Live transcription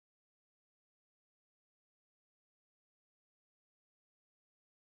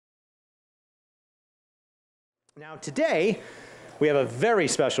Now today, we have a very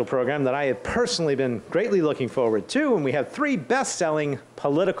special program that I have personally been greatly looking forward to, and we have three best-selling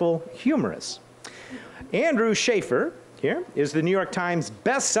political humorists. Andrew Shaffer, here, is the New York Times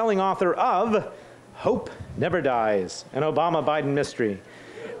best-selling author of Hope Never Dies, an Obama-Biden mystery.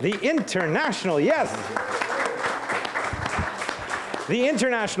 The international, yes! The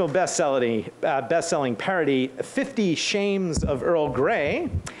international best-selling parody, 50 Shames of Earl Grey,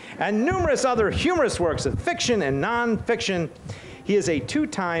 and numerous other humorous works of fiction and nonfiction. He is a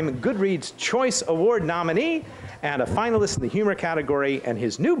two-time Goodreads Choice Award nominee and a finalist in the humor category, and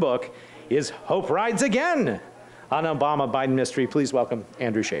his new book is Hope Rides Again, an Obama-Biden mystery. Please welcome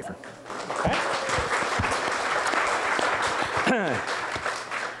Andrew Shaffer. Okay.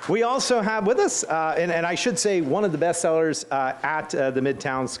 We also have with us, and I should say one of the bestsellers at the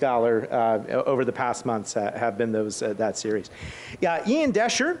Midtown Scholar over the past months have been that series. Ian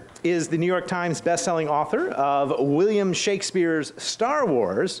Doescher is the New York Times bestselling author of William Shakespeare's Star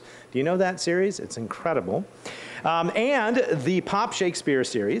Wars. Do you know that series? It's incredible. And the Pop Shakespeare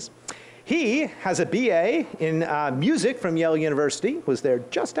series. He has a BA in music from Yale University, was there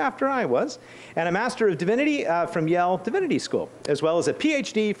just after I was, and a Master of Divinity from Yale Divinity School, as well as a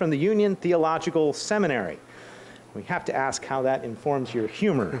PhD from the Union Theological Seminary. We have to ask how that informs your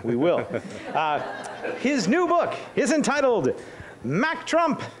humor. We will. His new book is entitled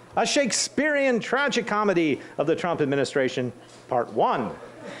MacTrump, a Shakespearean tragic comedy of the Trump administration, Part 1.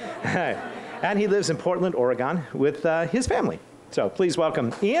 And he lives in Portland, Oregon with his family. So please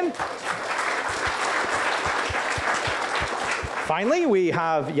welcome Ian. Finally, we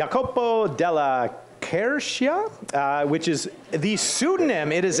have Jacopo della Quercia, which is the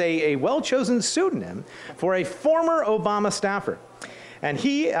pseudonym. It is a well-chosen pseudonym for a former Obama staffer. And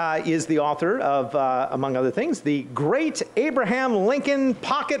he is the author of, among other things, The Great Abraham Lincoln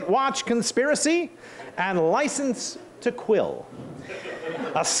Pocket Watch Conspiracy and License to Quill.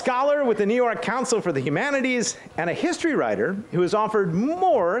 A scholar with the New York Council for the Humanities, and a history writer who has authored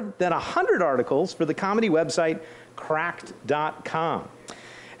more than 100 articles for the comedy website Cracked.com.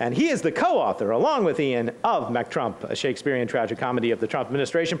 And he is the co-author, along with Ian, of MacTrump, a Shakespearean tragic comedy of the Trump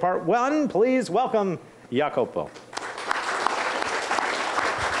administration, Part 1. Please welcome Jacopo.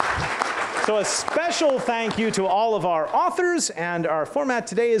 So a special thank you to all of our authors, and our format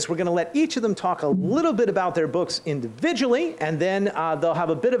today is we're going to let each of them talk a little bit about their books individually, and then they'll have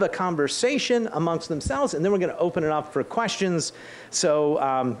a bit of a conversation amongst themselves, and then we're going to open it up for questions.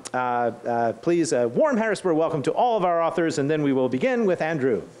 So please, warm Harrisburg welcome to all of our authors, and then we will begin with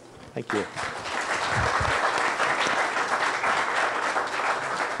Andrew. Thank you.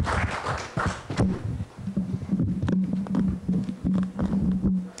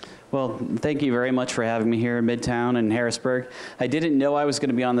 Well, thank you very much for having me here in Midtown and Harrisburg. I didn't know I was going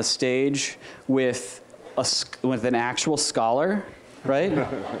to be on the stage with an actual scholar, right?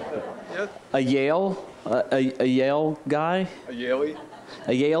 Yes. A Yale guy. A Yaley.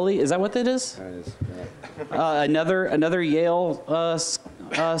 A Yaley, is that what that is? That is, yeah. Another Yale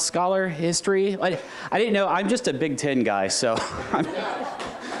scholar, history. I didn't know. I'm just a Big Ten guy, so I'm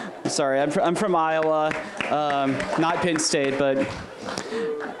sorry. I'm from Iowa, not Penn State, but.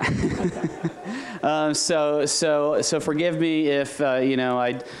 So forgive me if you know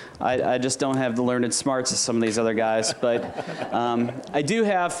I just don't have the learned smarts of some of these other guys, but I do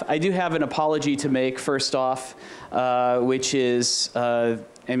have an apology to make first off, which is I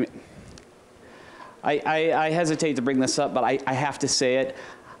hesitate to bring this up, but I have to say it.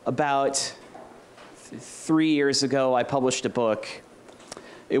 About 3 years ago, I published a book.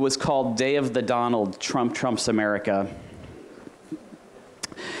 It was called Day of the Donald, Trump Trumps America.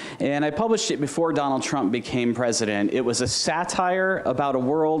 And I published it before Donald Trump became president. It was a satire about a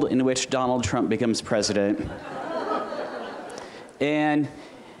world in which Donald Trump becomes president. And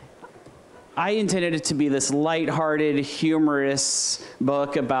I intended it to be this lighthearted, humorous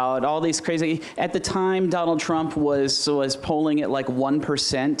book about all these crazy. At the time, Donald Trump was polling at like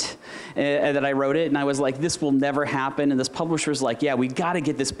 1% that I wrote it, and I was like, this will never happen. And this publisher was like, yeah, we got to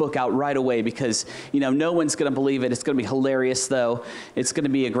get this book out right away because no one's going to believe it. It's going to be hilarious, though. It's going to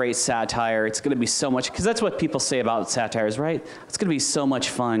be a great satire. It's going to be so much, because that's what people say about satires, right? It's going to be so much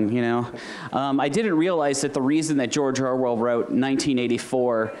fun, I didn't realize that the reason that George Orwell wrote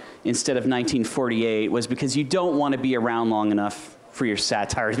 1984 instead of 1948 was because you don't want to be around long enough for your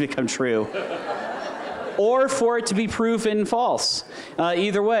satire to become true. Or for it to be proven false.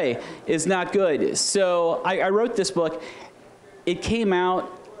 Either way is not good. So I wrote this book. It came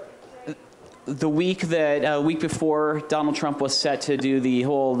out the week before Donald Trump was set to do the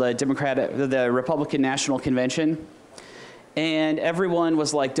Republican National Convention. And everyone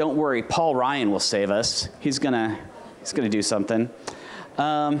was like, don't worry, Paul Ryan will save us. He's gonna do something.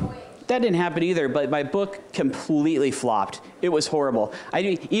 That didn't happen either, but my book completely flopped. It was horrible.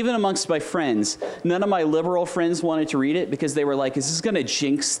 Even amongst my friends, none of my liberal friends wanted to read it because they were like, is this gonna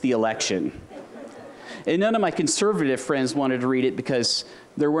jinx the election? And none of my conservative friends wanted to read it because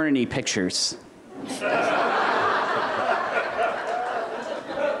there weren't any pictures.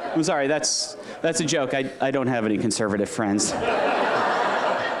 I'm sorry, that's a joke. I don't have any conservative friends.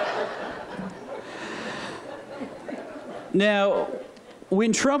 Now,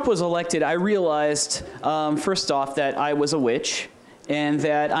 when Trump was elected, I realized, first off, that I was a witch and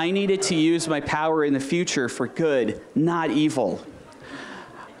that I needed to use my power in the future for good, not evil.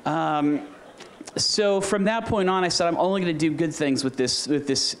 So from that point on, I said, I'm only going to do good things with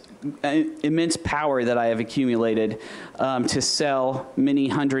this immense power that I have accumulated to sell many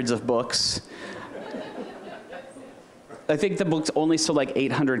hundreds of books. I think the book's only sold like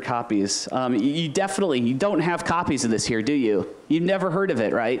 800 copies. You don't have copies of this here, do you? You've never heard of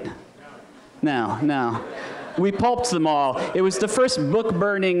it, right? No. We pulped them all. It was the first book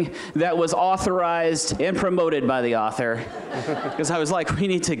burning that was authorized and promoted by the author. Because I was like, we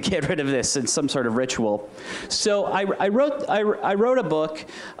need to get rid of this in some sort of ritual. So I wrote a book.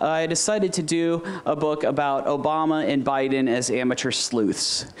 I decided to do a book about Obama and Biden as amateur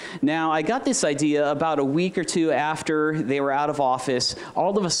sleuths. Now, I got this idea about a week or two after they were out of office.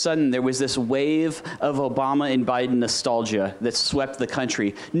 All of a sudden, there was this wave of Obama and Biden nostalgia that swept the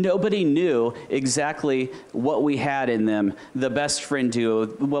country. Nobody knew exactly what we had in them, the best friend duo,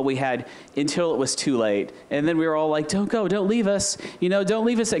 what we had, until it was too late. And then we were all like, don't go, don't leave us. You know, don't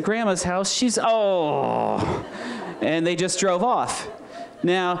leave us at Grandma's house. And they just drove off.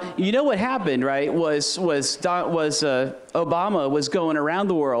 Now, you know what happened, right, was Obama was going around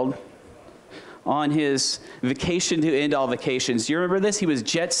the world on his vacation to end all vacations. Do you remember this? He was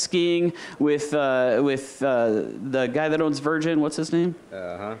jet skiing with the guy that owns Virgin. What's his name?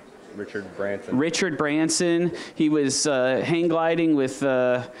 Richard Branson. He was hang gliding with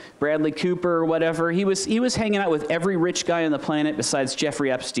Bradley Cooper or whatever. He was hanging out with every rich guy on the planet besides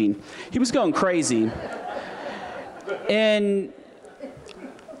Jeffrey Epstein. He was going crazy. And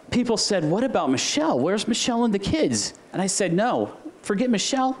people said, what about Michelle? Where's Michelle and the kids? And I said, no, forget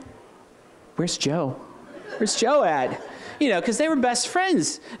Michelle. Where's Joe? Where's Joe at? You know, because they were best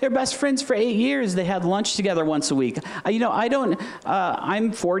friends. They were best friends for 8 years. They had lunch together once a week.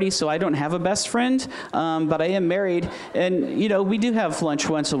 I'm 40, so I don't have a best friend, but I am married. And, you know, we do have lunch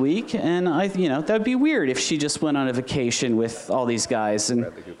once a week. And, that would be weird if she just went on a vacation with all these guys.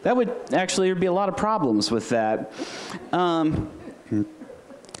 And that would actually be a lot of problems with that.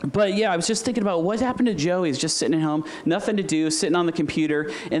 But yeah, I was just thinking about what happened to Joe. He's just sitting at home, nothing to do, sitting on the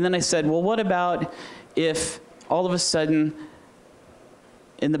computer. And then I said, well, what about if all of a sudden,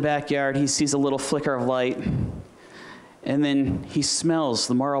 in the backyard, he sees a little flicker of light, and then he smells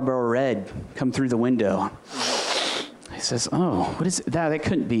the Marlboro Red come through the window. He says, oh, what is that? That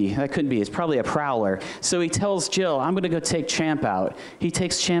couldn't be. It's probably a prowler. So he tells Jill, I'm going to go take Champ out. He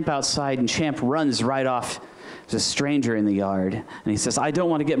takes Champ outside, and Champ runs right off. There's a stranger in the yard. And he says, I don't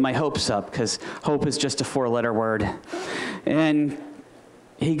want to get my hopes up, because hope is just a 4-letter word. And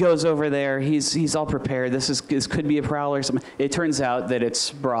he goes over there. He's all prepared. This could be a prowler or something. It turns out that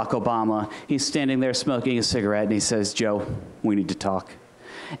it's Barack Obama. He's standing there smoking a cigarette, and he says, Joe, we need to talk.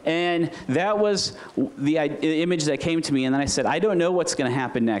 And that was the image that came to me. And then I said, I don't know what's going to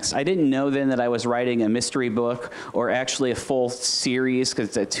happen next. I didn't know then that I was writing a mystery book or actually a full series, because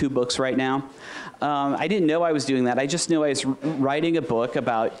it's at 2 books right now. I didn't know I was doing that. I just knew I was writing a book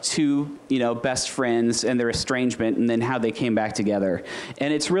about 2, best friends and their estrangement, and then how they came back together.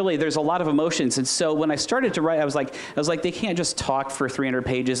 And it's really, there's a lot of emotions. And so when I started to write, I was like, they can't just talk for 300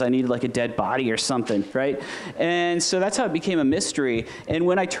 pages. I needed like a dead body or something, right? And so that's how it became a mystery. And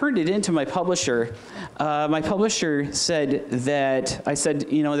when I turned it into my publisher said that, I said, there's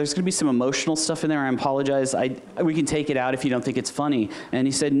going to be some emotional stuff in there. I apologize. We can take it out if you don't think it's funny. And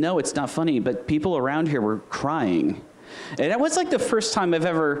he said, no, it's not funny, but people around here were crying. And that was like the first time I've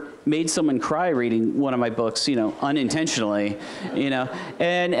ever made someone cry reading one of my books, unintentionally,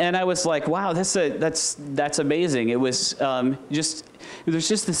 And I was like, wow, that's amazing. It was there's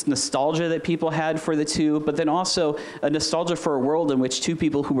just this nostalgia that people had for the 2, but then also a nostalgia for a world in which 2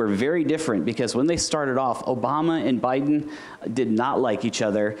 people who were very different, because when they started off, Obama and Biden did not like each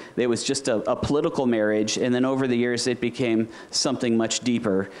other. It was just a political marriage, and then over the years it became something much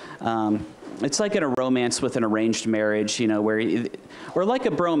deeper. it's like in a romance with an arranged marriage, you know, or like a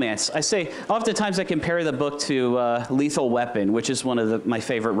bromance. I say, oftentimes I compare the book to Lethal Weapon, which is one of my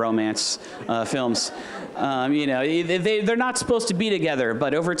favorite romance films. You know, they're not supposed to be together,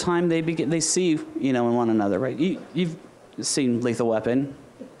 but over time they see, you know, in one another, right? You've seen Lethal Weapon,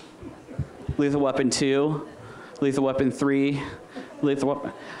 Lethal Weapon 2, Lethal Weapon 3, Lethal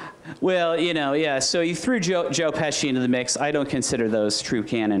Weapon. Well, you know, yeah, so you threw Joe Pesci into the mix. I don't consider those true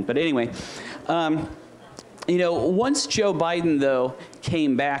canon. But anyway, you know, once Joe Biden, though,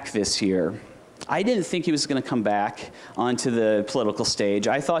 came back this year, I didn't think he was going to come back onto the political stage.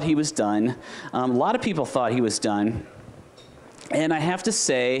 I thought he was done. A lot of people thought he was done. And I have to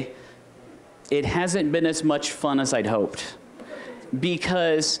say, it hasn't been as much fun as I'd hoped,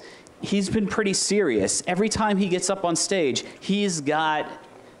 because he's been pretty serious. Every time he gets up on stage, he's got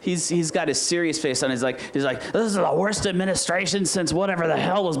his serious face on. He's like, this is the worst administration since whatever the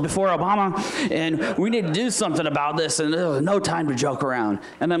hell was before Obama, and we need to do something about this, and there's no time to joke around.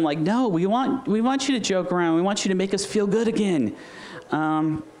 And I'm like, no, we want you to joke around. We want you to make us feel good again.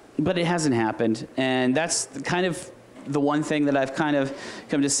 But it hasn't happened, and that's kind of the one thing that I've kind of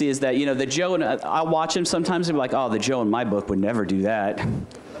come to see is that, you know, the Joe, and I'll watch him sometimes and be like, oh, the Joe in my book would never do that.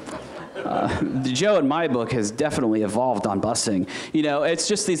 The Joe in my book has definitely evolved on busing. You know, it's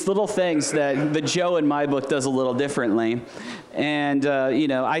just these little things that the Joe in my book does a little differently. And, you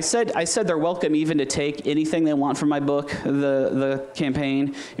know, I said they're welcome even to take anything they want from my book, the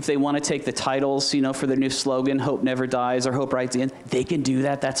campaign. If they want to take the titles, you know, for their new slogan, Hope Never Dies or Hope Rides Again, they can do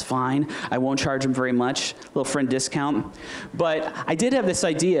that. That's fine. I won't charge them very much, little friend discount. But I did have this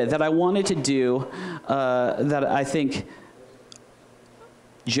idea that I wanted to do that I think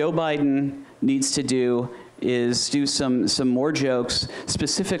Joe Biden needs to do is do some more jokes,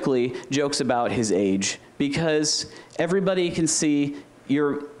 specifically jokes about his age, because everybody can see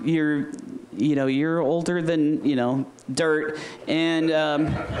you're older than, you know, dirt, and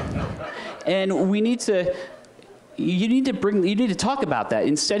we need to. You need to talk about that.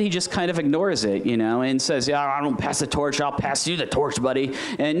 Instead, he just kind of ignores it, you know, and says, yeah, I don't pass the torch, I'll pass you the torch, buddy.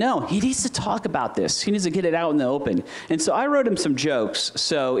 And no, he needs to talk about this. He needs to get it out in the open. And so I wrote him some jokes.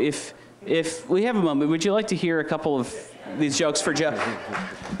 So if we have a moment, would you like to hear a couple of these jokes for Joe?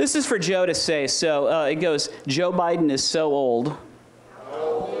 This is for Joe to say. So it goes, Joe Biden is so old. How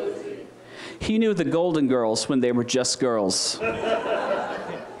old is he? He knew the Golden Girls when they were just girls.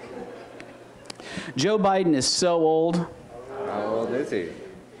 Joe Biden is so old. How old is he?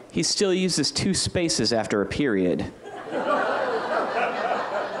 He still uses 2 spaces after a period.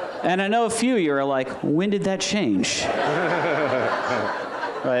 And I know a few of you are like, when did that change?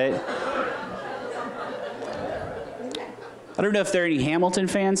 Right? I don't know if there are any Hamilton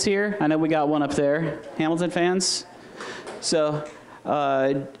fans here. I know we got one up there. Hamilton fans? So,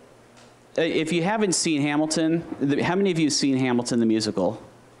 if you haven't seen Hamilton, how many of you have seen Hamilton the musical?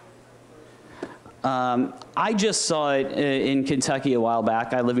 I just saw it in Kentucky a while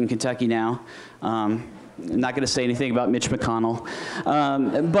back. I live in Kentucky now. I'm not going to say anything about Mitch McConnell.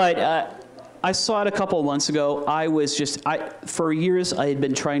 But I saw it a couple of months ago. For years, I had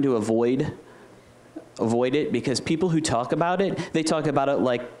been trying to avoid it, because people who talk about it, they talk about it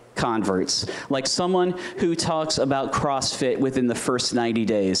like converts, like someone who talks about CrossFit within the first 90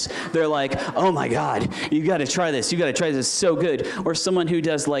 days. They're like, oh my God, you got to try this. You got to try this. It's so good. Or someone who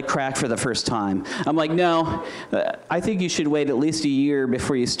does like crack for the first time. I'm like, no, I think you should wait at least a year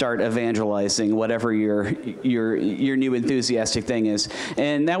before you start evangelizing whatever your new enthusiastic thing is.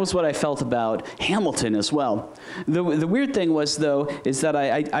 And that was what I felt about Hamilton as well. The weird thing was, though, is that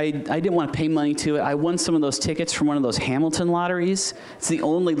I didn't want to pay money to it. I won some of those tickets from one of those Hamilton lotteries. It's the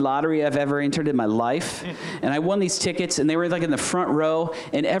only lottery I've ever entered in my life. And I won these tickets, and they were like in the front row,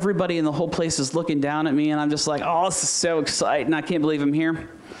 and everybody in the whole place is looking down at me, and I'm just like, oh, this is so exciting. I can't believe I'm here.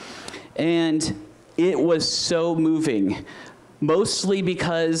 And it was so moving, mostly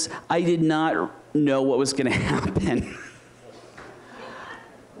because I did not know what was going to happen.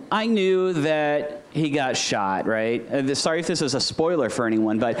 I knew that he got shot, right? Sorry if this is a spoiler for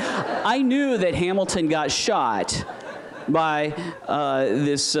anyone, but I knew that Hamilton got shot by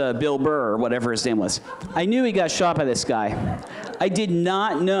this Bill Burr, or whatever his name was. I knew he got shot by this guy. I did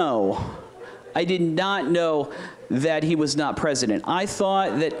not know that he was not president. I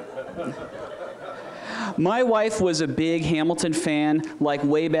thought that my wife was a big Hamilton fan, like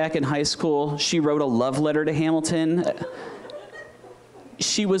way back in high school. She wrote a love letter to Hamilton.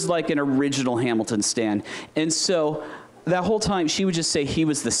 She was like an original Hamilton stan. And so that whole time, she would just say he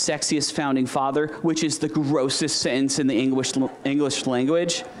was the sexiest founding father, which is the grossest sentence in the English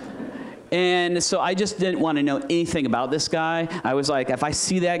language. And so I just didn't want to know anything about this guy. I was like, if I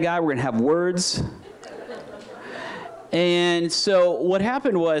see that guy, we're going to have words. And so what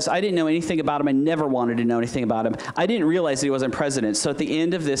happened was I didn't know anything about him. I never wanted to know anything about him. I didn't realize that he wasn't president. So at the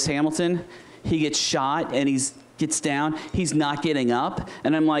end of this Hamilton, he gets shot and gets down. He's not getting up.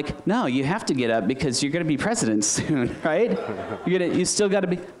 And I'm like, no, you have to get up because you're going to be president soon, right? You still got to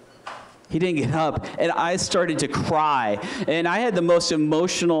be. He didn't get up, and I started to cry. And I had the most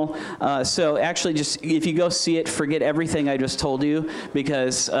emotional, so actually just, if you go see it, forget everything I just told you,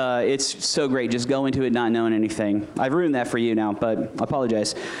 because it's so great. Just go into it not knowing anything. I've ruined that for you now, but I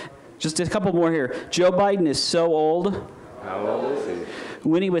apologize. Just a couple more here. Joe Biden is so old. How old is he?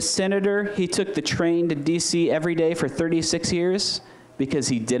 When he was senator, he took the train to D.C. every day for 36 years because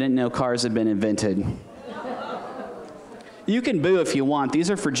he didn't know cars had been invented. You can boo if you want. These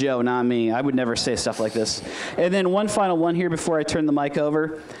are for Joe, not me. I would never say stuff like this. And then one final one here before I turn the mic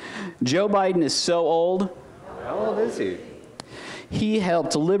over. Joe Biden is so old. How old is he? He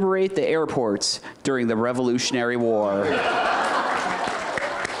helped liberate the airports during the Revolutionary War.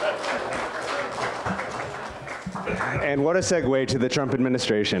 And what a segue to the Trump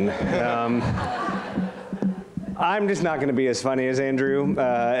administration. I'm just not going to be as funny as Andrew.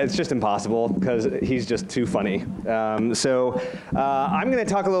 It's just impossible because he's just too funny. So I'm going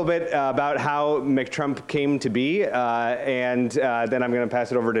to talk a little bit about how MacTrump came to be, and then I'm going to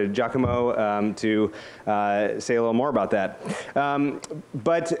pass it over to Giacomo to say a little more about that.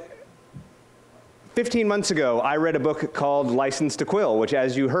 But 15 months ago, I read a book called License to Quill, which,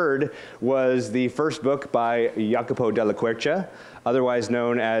 as you heard, was the first book by Jacopo della Quercia, otherwise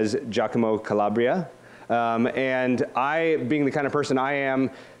known as Giacomo Calabria. And I, being the kind of person I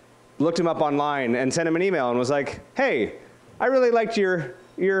am, looked him up online and sent him an email and was like, hey, I really liked your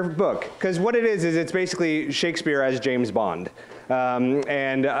book. Because what it is it's basically Shakespeare as James Bond. You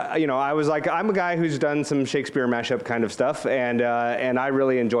know, I was like, I'm a guy who's done some Shakespeare mashup kind of stuff, and I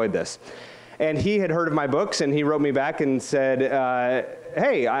really enjoyed this. And he had heard of my books, and he wrote me back and said,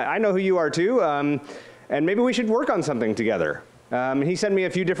 hey, I know who you are too, and maybe we should work on something together. He sent me a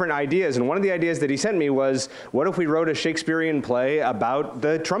few different ideas, and one of the ideas that he sent me was, what if we wrote a Shakespearean play about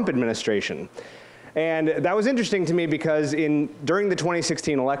the Trump administration? And that was interesting to me because during the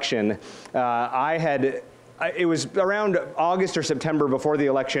 2016 election, it was around August or September before the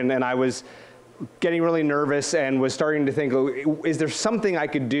election, and I was getting really nervous and was starting to think, is there something I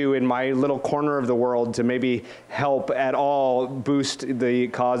could do in my little corner of the world to maybe help at all boost the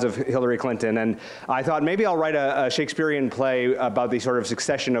cause of Hillary Clinton? And I thought maybe I'll write a Shakespearean play about the sort of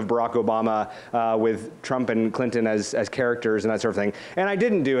succession of Barack Obama with Trump and Clinton as characters and that sort of thing. And I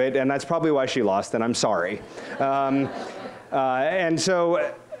didn't do it, and that's probably why she lost, and I'm sorry. And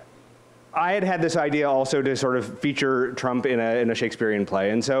so I had this idea also to sort of feature Trump in a Shakespearean play,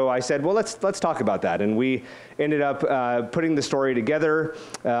 and so I said, well, let's talk about that. And we ended up putting the story together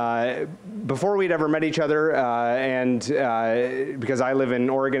before we'd ever met each other, and because I live in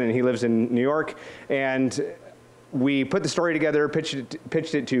Oregon and he lives in New York, and we put the story together,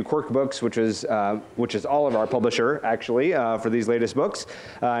 pitched it to Quirk Books, which is Olive, publisher, actually, for these latest books,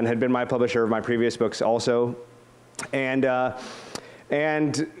 and had been my publisher of my previous books also, and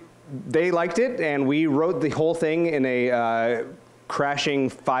they liked it, and we wrote the whole thing in a crashing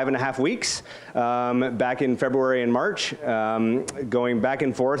 5.5 weeks back in February and March, going back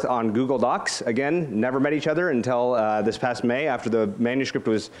and forth on Google Docs. Again, never met each other until this past May after the manuscript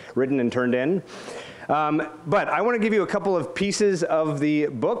was written and turned in. But I want to give you a couple of pieces of the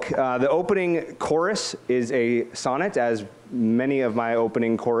book. The opening chorus is a sonnet, as many of my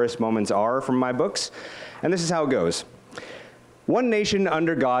opening chorus moments are from my books. And this is how it goes. One nation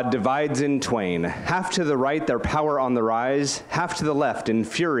under God divides in twain, half to the right their power on the rise, half to the left in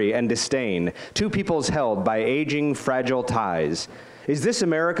fury and disdain, two peoples held by aging fragile ties. Is this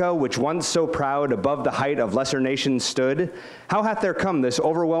America, which once so proud above the height of lesser nations stood? How hath there come this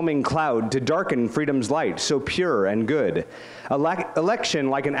overwhelming cloud to darken freedom's light, so pure and good? Election,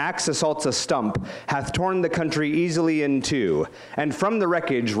 like an axe assaults a stump, hath torn the country easily in two, and from the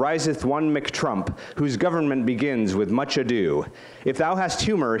wreckage riseth one MacTrump, whose government begins with much ado. If thou hast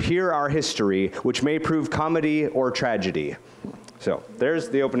humor, hear our history, which may prove comedy or tragedy. So there's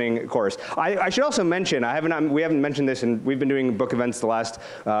the opening chorus. I should also mention, we haven't mentioned this, and we've been doing book events the last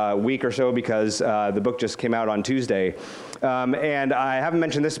week or so because the book just came out on Tuesday. And I haven't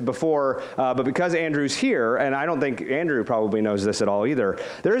mentioned this before, but because Andrew's here, and I don't think Andrew probably knows this at all either,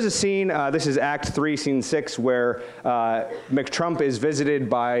 there is a scene, this is Act 3, Scene 6, where MacTrump is visited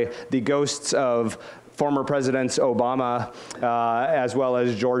by the ghosts of former presidents Obama, as well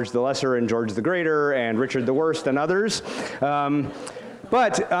as George the Lesser and George the Greater and Richard the Worst and others.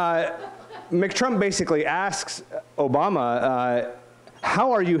 But MacTrump basically asks Obama,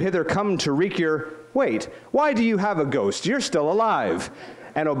 how are you hither come to wreak your, wait, why do you have a ghost? You're still alive.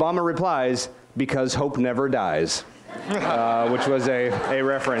 And Obama replies, because hope never dies, which was a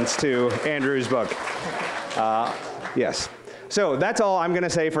reference to Andrew's book. Yes. So that's all I'm going to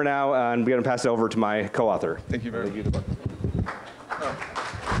say for now, and I'm going to pass it over to my co-author. Thank you very much.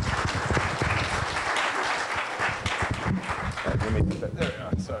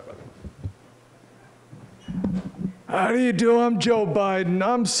 How do you do? I'm Joe Biden.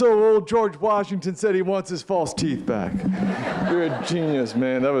 I'm so old George Washington said he wants his false teeth back. You're a genius,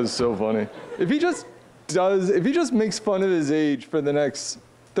 man. That was so funny. If he just makes fun of his age for the next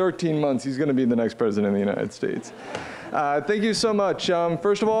 13 months, he's going to be the next president of the United States. Thank you so much.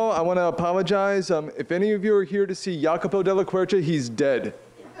 First of all, I want to apologize. If any of you are here to see Jacopo della Quercia, he's dead.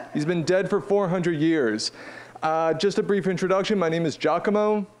 He's been dead for 400 years. Just a brief introduction. My name is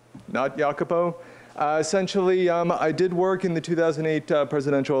Giacomo, not Jacopo. Essentially, I did work in the 2008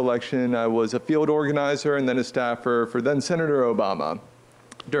 presidential election. I was a field organizer and then a staffer for then Senator Obama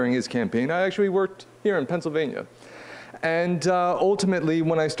during his campaign. I actually worked here in Pennsylvania. And ultimately,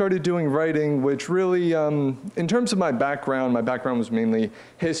 when I started doing writing, which really, in terms of my background was mainly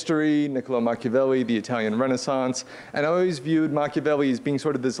history, Niccolo Machiavelli, the Italian Renaissance, and I always viewed Machiavelli as being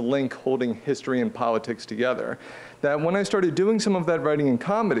sort of this link holding history and politics together. That when I started doing some of that writing in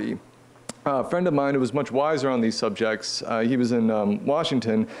comedy, a friend of mine who was much wiser on these subjects, he was in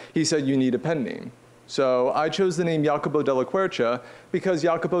Washington, he said, you need a pen name. So I chose the name Jacopo della Quercia because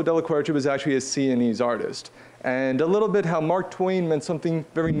Jacopo della Quercia was actually a Sienese artist. And a little bit how Mark Twain meant something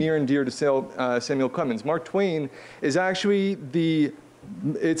very near and dear to Samuel Clemens. Mark Twain is actually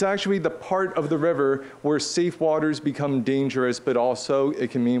it's actually the part of the river where safe waters become dangerous, but also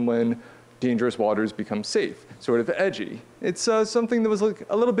it can mean when dangerous waters become safe, sort of edgy. It's something that was like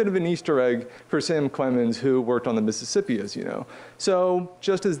a little bit of an Easter egg for Sam Clemens, who worked on the Mississippi, as you know. So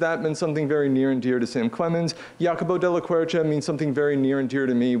just as that meant something very near and dear to Sam Clemens, Jacopo della Quercia means something very near and dear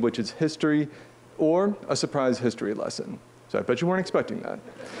to me, which is history, or a surprise history lesson. So I bet you weren't expecting that.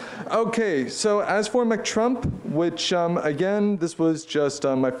 Okay, so as for MacTrump, which again, this was just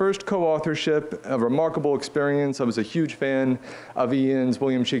my first co-authorship, a remarkable experience. I was a huge fan of Ian's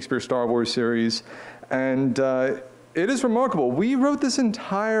William Shakespeare Star Wars series. And it is remarkable. We wrote this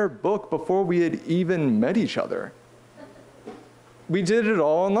entire book before we had even met each other. We did it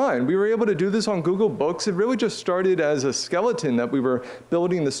all online. We were able to do this on Google Books. It really just started as a skeleton that we were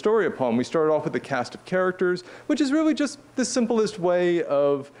building the story upon. We started off with a cast of characters, which is really just the simplest way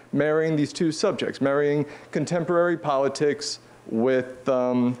of marrying these two subjects, marrying contemporary politics with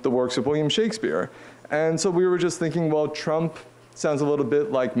the works of William Shakespeare. And so we were just thinking, well, Trump sounds a little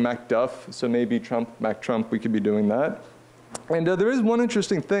bit like Macduff, so maybe MacTrump, we could be doing that. And there is one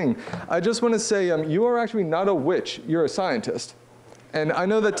interesting thing. I just want to say, you are actually not a witch, you're a scientist. And I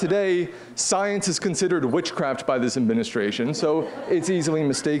know that today, science is considered witchcraft by this administration, so it's easily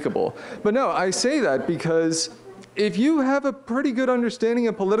mistakable. But no, I say that because if you have a pretty good understanding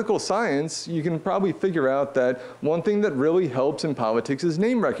of political science, you can probably figure out that one thing that really helps in politics is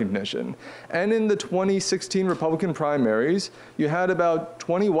name recognition. And in the 2016 Republican primaries, you had about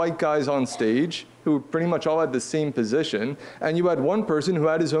 20 white guys on stage who pretty much all had the same position, and you had one person who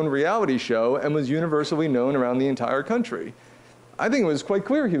had his own reality show and was universally known around the entire country. I think it was quite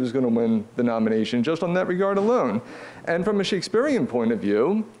clear he was going to win the nomination just on that regard alone. And from a Shakespearean point of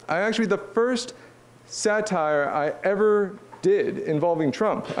view, the first satire I ever did involving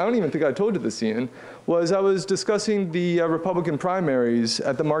Trump, I don't even think I told you this, Ian, was I was discussing the Republican primaries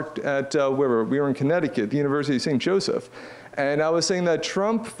at where we were in Connecticut, the University of St. Joseph. And I was saying that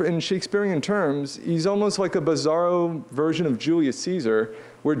Trump, in Shakespearean terms, he's almost like a bizarro version of Julius Caesar,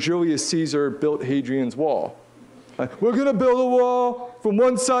 where Julius Caesar built Hadrian's Wall. We're going to build a wall from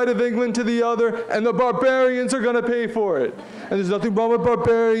one side of England to the other, and the barbarians are going to pay for it. And there's nothing wrong with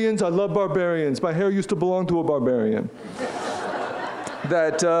barbarians. I love barbarians. My hair used to belong to a barbarian.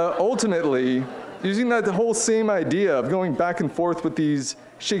 That ultimately, using that whole same idea of going back and forth with these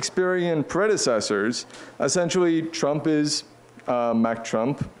Shakespearean predecessors, essentially Trump is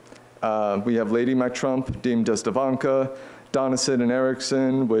MacTrump. We have Lady MacTrump, Dame Desdevanka, Donison and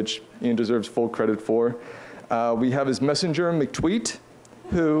Erickson, which Ian deserves full credit for. We have his messenger, McTweet,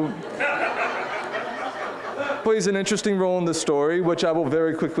 who plays an interesting role in the story, which I will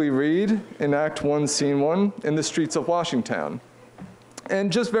very quickly read in Act 1, Scene 1, in the streets of Washington. And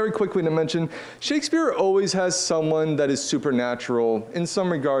just very quickly to mention, Shakespeare always has someone that is supernatural in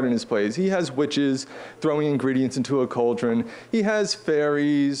some regard in his plays. He has witches throwing ingredients into a cauldron. He has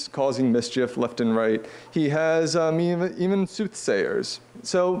fairies causing mischief left and right. He has even soothsayers.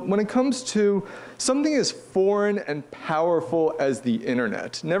 So when it comes to something as foreign and powerful as the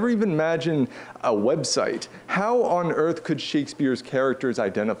internet, never even imagine a website. How on earth could Shakespeare's characters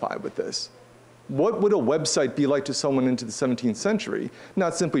identify with this? What would a website be like to someone into the 17th century?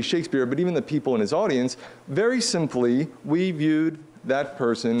 Not simply Shakespeare, but even the people in his audience. Very simply, we viewed that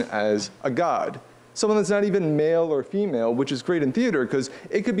person as a god. Someone that's not even male or female, which is great in theater because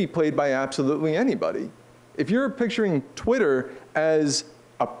it could be played by absolutely anybody. If you're picturing Twitter as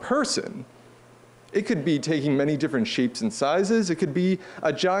a person, it could be taking many different shapes and sizes. It could be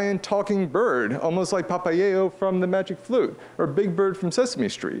a giant talking bird, almost like Papayeo from The Magic Flute, or Big Bird from Sesame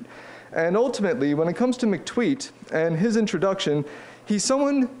Street. And ultimately, when it comes to McTweet and his introduction, he's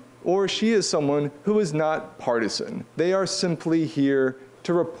someone, or she is someone, who is not partisan. They are simply here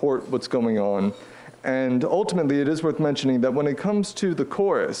to report what's going on. And ultimately, it is worth mentioning that when it comes to the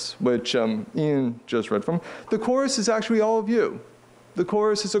chorus, which Ian just read from, the chorus is actually all of you. The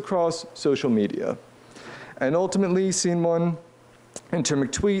chorus is across social media. And ultimately, scene 1, enter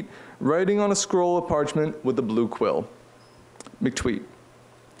McTweet, writing on a scroll of parchment with a blue quill. McTweet.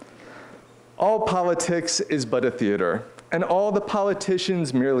 All politics is but a theater, and all the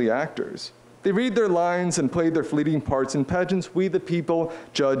politicians merely actors. They read their lines and play their fleeting parts in pageants we the people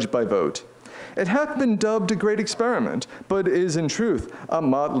judge by vote. It hath been dubbed a great experiment, but is in truth a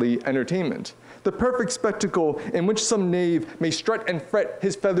motley entertainment. The perfect spectacle in which some knave may strut and fret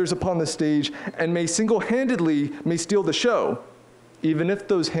his feathers upon the stage, and may single-handedly may steal the show, even if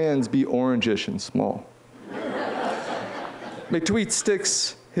those hands be orangish and small. McTweet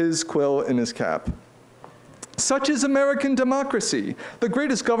sticks his quill in his cap. Such is American democracy, the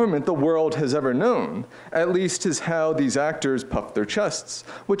greatest government the world has ever known. At least is how these actors puff their chests,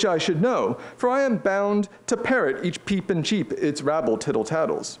 which I should know, for I am bound to parrot each peep and cheep its rabble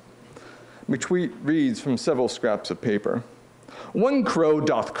tittle-tattles. McTweet reads from several scraps of paper. One crow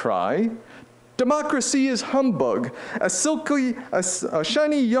doth cry, democracy is humbug, a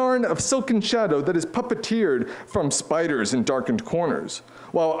shiny yarn of silken shadow that is puppeteered from spiders in darkened corners.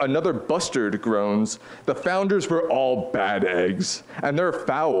 While another bustard groans, the founders were all bad eggs, and their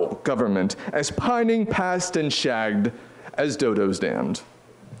foul government as pining past and shagged as dodos damned.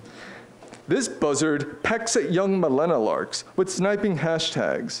 This buzzard pecks at young millennialarks with sniping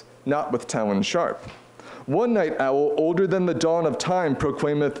hashtags, not with talons sharp. One night owl older than the dawn of time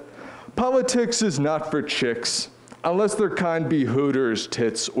proclaimeth, politics is not for chicks, unless their kind be hooters,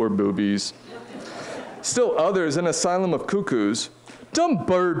 tits, or boobies. Still others, an asylum of cuckoos, dumb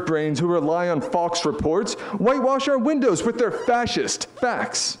bird brains who rely on Fox reports, whitewash our windows with their fascist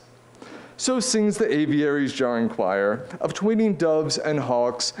facts. So sings the aviary's jarring choir of tweeting doves and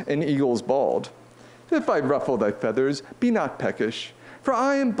hawks and eagles bald. If I ruffle thy feathers, be not peckish, for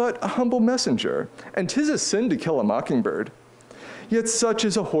I am but a humble messenger, and 'tis a sin to kill a mockingbird. Yet such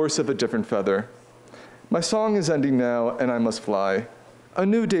is a horse of a different feather. My song is ending now, and I must fly. A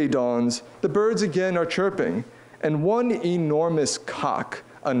new day dawns, the birds again are chirping, and one enormous cock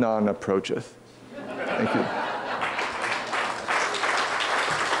anon approacheth. Thank you.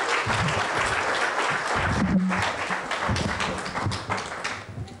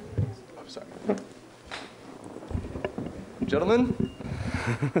 Oh, sorry. Gentlemen?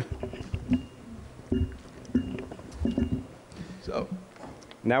 So.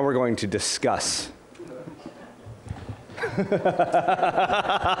 Now we're going to discuss.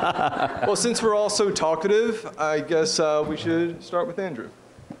 Well, since we're all so talkative, I guess we should start with Andrew.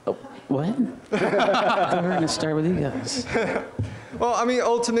 Oh, what? We're going to start with you guys. Well, I mean,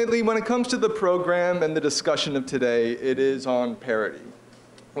 ultimately, when it comes to the program and the discussion of today, it is on parody,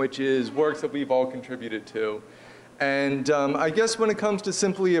 which is works that we've all contributed to. And I guess when it comes to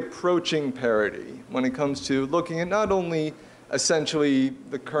simply approaching parody, when it comes to looking at not only essentially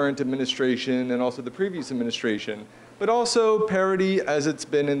the current administration and also the previous administration, but also parody as it's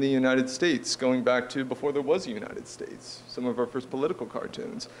been in the United States, going back to before there was a United States, some of our first political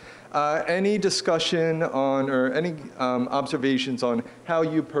cartoons. Any discussion on, or any observations on how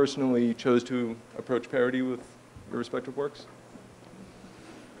you personally chose to approach parody with your respective works?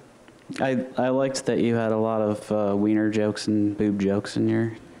 I liked that you had a lot of wiener jokes and boob jokes in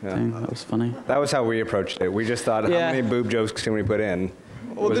your thing. That was funny. That was how we approached it. We just thought, how many boob jokes can we put in?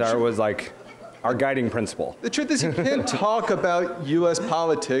 Was like our guiding principle. The truth is, you can't talk about U.S.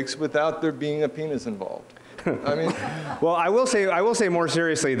 politics without there being a penis involved. I mean, well, I will say more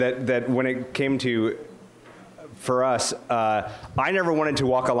seriously that when it came to for us, I never wanted to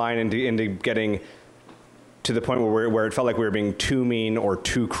walk a line into getting to the point where it felt like we were being too mean or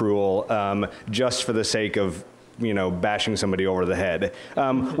too cruel, just for the sake of, you know, bashing somebody over the head.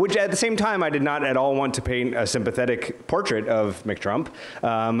 Which at the same time, I did not at all want to paint a sympathetic portrait of MacTrump,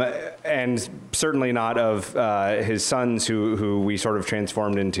 and certainly not of his sons, who we sort of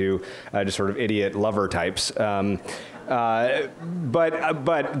transformed into just sort of idiot lover types. But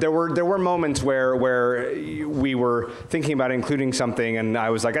there were moments where we were thinking about including something, and I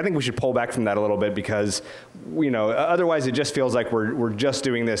was like, I think we should pull back from that a little bit, because, you know, otherwise it just feels like we're just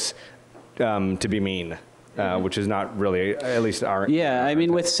doing this to be mean. Which is not really, at least our... Yeah, I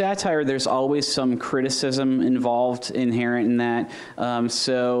mean, with satire, there's always some criticism involved, inherent in that.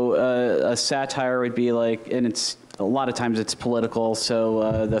 A satire would be like, and it's, a lot of times it's political,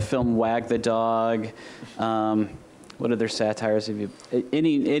 so the film Wag the Dog, what other satires have you,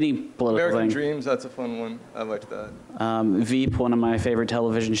 any political American thing? Dreams, that's a fun one. I liked that. Veep, one of my favorite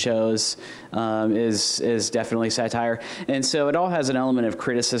television shows, is definitely satire. And so it all has an element of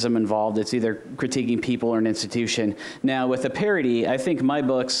criticism involved. It's either critiquing people or an institution. Now, with a parody, I think my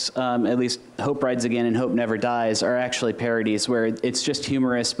books, at least Hope Rides Again and Hope Never Dies, are actually parodies where it's just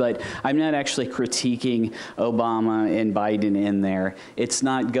humorous, but I'm not actually critiquing Obama and Biden in there. It's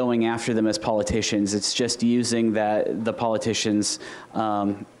not going after them as politicians. It's just using the politicians,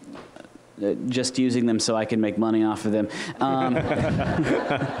 just using them so I can make money off of them.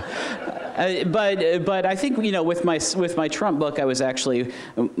 But I think, you know, with my Trump book, I was actually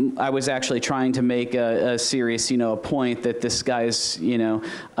trying to make a serious, you know, a point that this guy's, you know,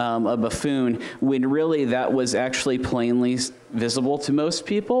 a buffoon, when really that was actually plainly visible to most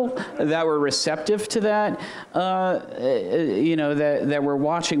people that were receptive to that, you know, that were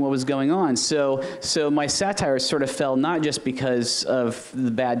watching what was going on. So my satire sort of fell not just because of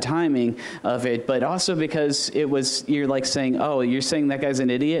the bad timing of it, but also because it was, you're like saying, oh, you're saying that guy's an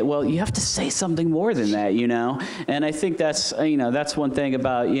idiot? Well, you have to say something more than that, you know? And I think that's, you know, that's one thing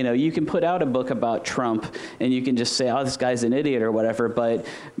about, you know, you can put out a book about Trump and you can just say, oh, this guy's an idiot or whatever, but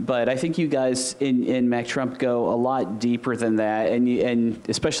I think you guys in MacTrump go a lot deeper than that, and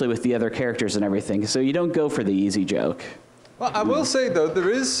especially with the other characters and everything. So you don't go for the easy joke. Well, I will say, though, there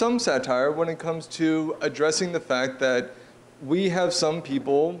is some satire when it comes to addressing the fact that we have some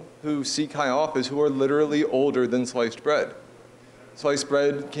people who seek high office who are literally older than sliced bread. Sliced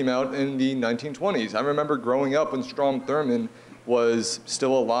bread came out in the 1920s. I remember growing up when Strom Thurmond was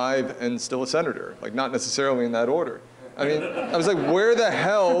still alive and still a senator, like not necessarily in that order. I mean, I was like, where the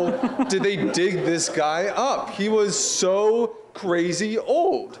hell did they dig this guy up? He was so crazy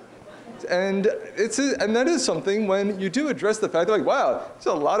old. And that is something when you do address the fact that, like, wow, there's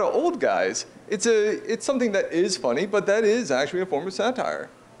a lot of old guys. It's something that is funny, but that is actually a form of satire.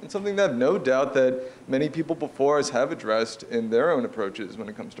 It's something that I have no doubt that many people before us have addressed in their own approaches when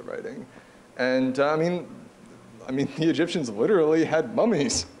it comes to writing. And I mean, the Egyptians literally had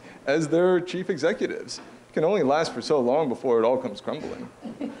mummies as their chief executives. It can only last for so long before it all comes crumbling.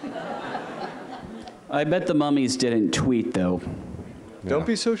 I bet the mummies didn't tweet, though. Don't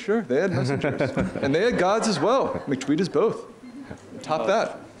be so sure. They had messengers. And they had gods as well. McTweet is both. Top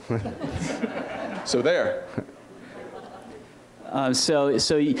that. So there.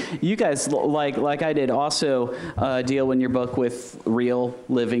 So you guys, like I did, also deal in your book with real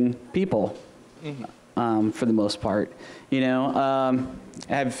living people, for the most part. You know,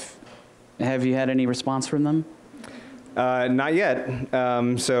 have you had any response from them? Not yet.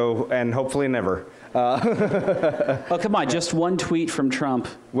 And hopefully never. Oh, come on, just one tweet from Trump.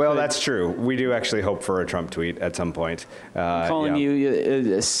 Well, that's true. We do actually hope for a Trump tweet at some point. Calling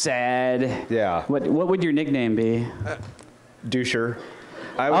you sad. Yeah. What would your nickname be? Douscher.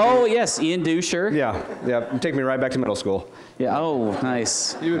 Yes, Ian Douscher. Yeah. Take me right back to middle school. Yeah. Oh,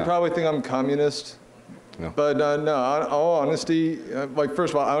 nice. You would probably think I'm communist. No. But no, in all honesty, like,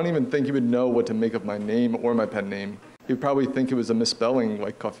 first of all, I don't even think he would know what to make of my name or my pen name. He'd probably think it was a misspelling,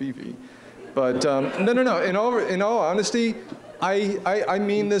 like Kafifi. But no. In all honesty, I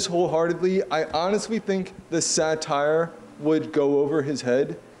mean this wholeheartedly. I honestly think the satire would go over his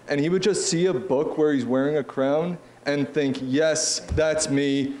head, and he would just see a book where he's wearing a crown and think, yes, that's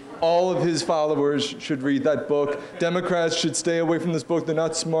me. All of his followers should read that book. Democrats should stay away from this book. They're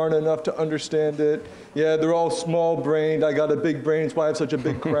not smart enough to understand it. Yeah, they're all small-brained. I got a big brain. That's why I have such a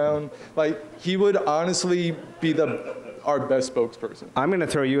big crown. Like, he would honestly be our best spokesperson. I'm going to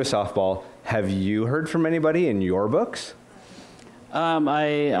throw you a softball. Have you heard from anybody in your books?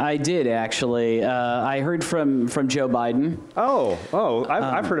 I did, actually. I heard from Joe Biden.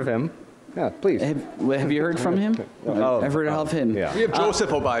 I've heard of him. Yeah, please. Have you heard from him? I've heard of him. Yeah. We have Joseph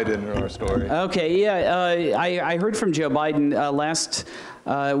Biden in our story. Okay, yeah, I heard from Joe Biden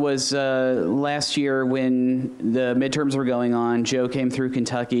last year when the midterms were going on. Joe came through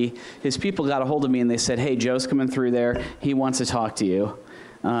Kentucky. His people got a hold of me and they said, "Hey, Joe's coming through there. He wants to talk to you."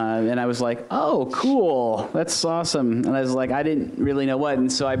 And I was like, "Oh, cool, that's awesome." And I was like, I didn't really know what.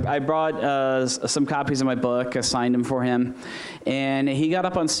 And so I brought some copies of my book, I signed them for him. And he got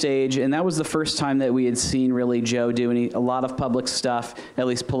up on stage, and that was the first time that we had seen really Joe do a lot of public stuff, at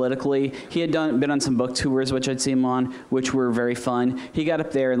least politically. He had been on some book tours, which I'd seen him on, which were very fun. He got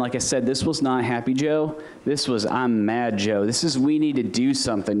up there, and like I said, this was not Happy Joe. This was I'm mad Joe. This is we need to do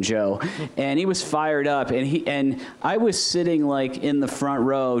something Joe. And he was fired up, and I was sitting like in the front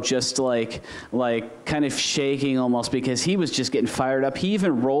row, just like kind of shaking almost, because he was just getting fired up. He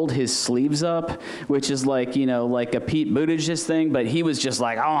even rolled his sleeves up, which is like, you know, like a Pete Buttigieg thing, but he was just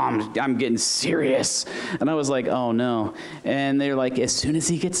like, "Oh, I'm getting serious." And I was like, "Oh no." And they're like, "As soon as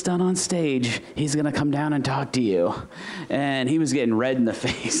he gets done on stage, he's gonna come down and talk to you." And he was getting red in the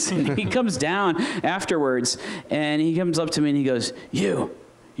face. And he comes down afterwards, and he comes up to me and he goes, You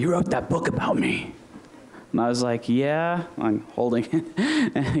wrote that book about me." And I was like, "Yeah," I'm holding it.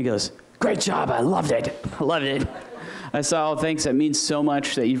 And he goes, "Great job, I loved it. I loved it." I said, "Oh, thanks, that means so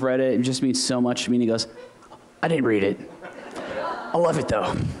much that you've read it. It just means so much to me." And he goes, "I didn't read it. I love it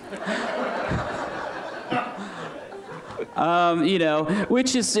though." You know,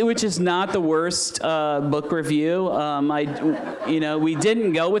 which is not the worst book review. We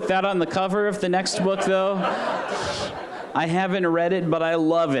didn't go with that on the cover of the next book though. I haven't read it, but I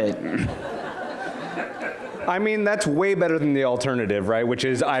love it. I mean, that's way better than the alternative, right? Which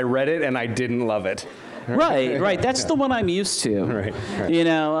is I read it and I didn't love it. Right. That's the one I'm used to. Right. You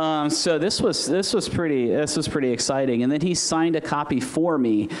know, so this was pretty exciting. And then he signed a copy for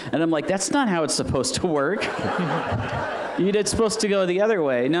me, and I'm like, that's not how it's supposed to work. It's supposed to go the other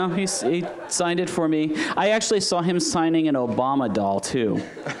way. No, he signed it for me. I actually saw him signing an Obama doll too,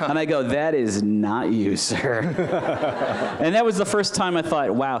 and I go, "That is not you, sir." And that was the first time I thought,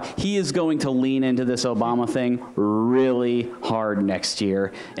 wow, he is going to lean into this Obama thing really hard next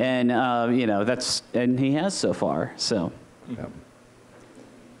year, and and he has so far. So. Yeah.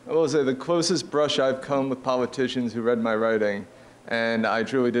 I will say the closest brush I've come with politicians who read my writing, and I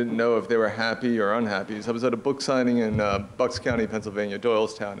truly didn't know if they were happy or unhappy. So I was at a book signing in Bucks County, Pennsylvania,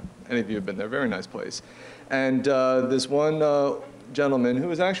 Doylestown. If any of you have been there, very nice place. And this one gentleman who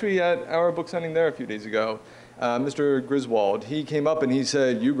was actually at our book signing there a few days ago, Mr. Griswold, he came up and he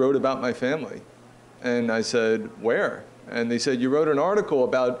said, "You wrote about my family." And I said, "Where?" And they said, "You wrote an article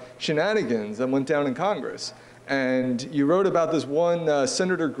about shenanigans that went down in Congress. And you wrote about this one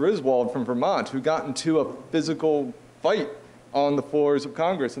Senator Griswold from Vermont who got into a physical fight on the floors of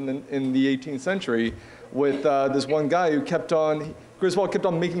Congress in the 18th century with this one guy who Griswold kept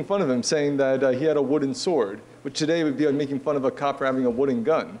on making fun of him, saying that he had a wooden sword, which today would be like making fun of a cop for having a wooden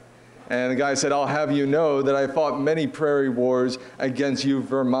gun. And the guy said, "I'll have you know that I fought many prairie wars against you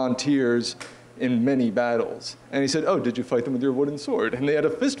Vermonteers in many battles." And he said, "Oh, did you fight them with your wooden sword?" And they had a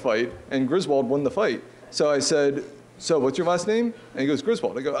fist fight, and Griswold won the fight. So I said, "So what's your last name?" And he goes,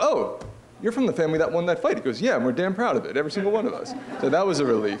 "Griswold." I go, "Oh, you're from the family that won that fight." He goes, "Yeah, and we're damn proud of it, every single one of us." So that was a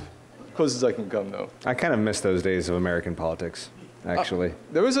relief. Close as I can come, though. I kind of miss those days of American politics, actually.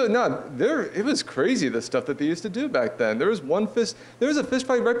 It was crazy, the stuff that they used to do back then. There was a fist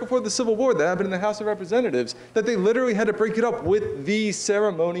fight right before the Civil War that happened in the House of Representatives that they literally had to break it up with the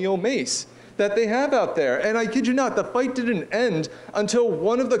ceremonial mace that they have out there. And I kid you not, the fight didn't end until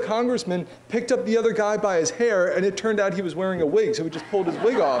one of the congressmen picked up the other guy by his hair, and it turned out he was wearing a wig, so he just pulled his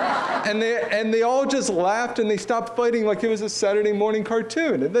wig off. And they all just laughed and they stopped fighting like it was a Saturday morning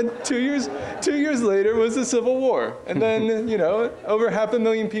cartoon. And then 2 years later was the Civil War. And then, over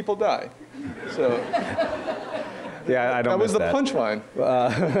 500,000 people die. So Yeah, I don't miss that. That was the punchline.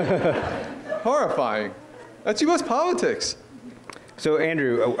 Horrifying. That's U.S. politics. So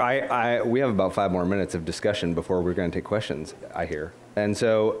Andrew, we have about 5 more minutes of discussion before we're going to take questions, I hear. And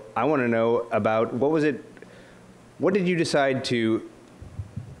so I want to know about what did you decide to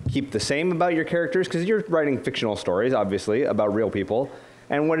keep the same about your characters? Because you're writing fictional stories, obviously, about real people.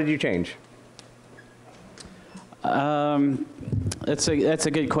 And what did you change? That's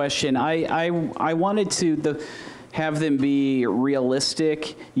a good question. I wanted to have them be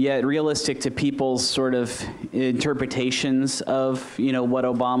realistic, yet realistic to people's sort of interpretations of, you know, what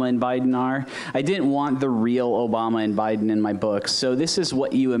Obama and Biden are. I didn't want the real Obama and Biden in my books. So this is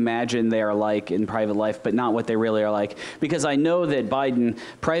what you imagine they are like in private life, but not what they really are like. Because I know that Biden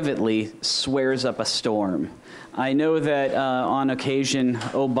privately swears up a storm. I know that on occasion,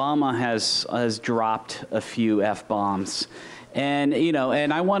 Obama has dropped a few F-bombs. And, you know,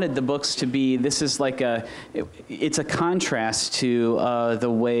 and I wanted the books to be, this is like it's a contrast to the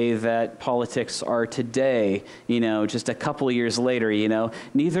way that politics are today, you know, just a couple of years later, you know.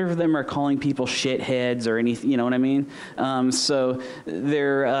 Neither of them are calling people shitheads or anything, you know what I mean? So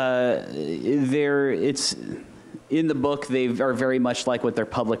it's, in the book, they are very much like what their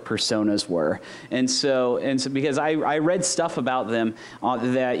public personas were. And so because I read stuff about them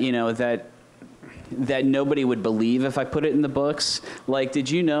that, you know, that nobody would believe if I put it in the books. Like, did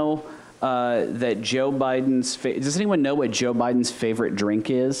you know that Joe Biden's, does anyone know what Joe Biden's favorite drink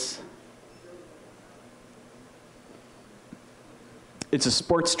is? It's a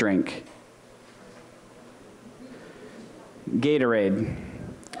sports drink. Gatorade.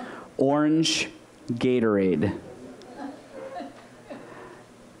 Orange Gatorade.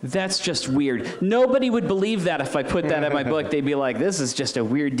 That's just weird. Nobody would believe that if I put that in my book. They'd be like, this is just a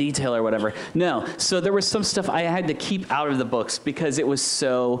weird detail or whatever. No, so there was some stuff I had to keep out of the books because it was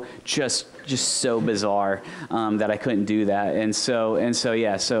so, just so bizarre that I couldn't do that. And so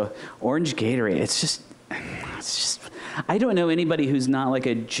yeah, so Orange Gatorade, it's just, I don't know anybody who's not like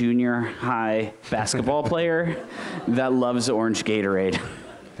a junior high basketball player that loves Orange Gatorade.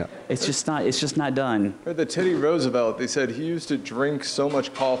 Yeah. It's just not done. Or the Teddy Roosevelt, they said he used to drink so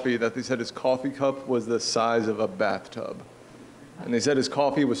much coffee that they said his coffee cup was the size of a bathtub. And they said his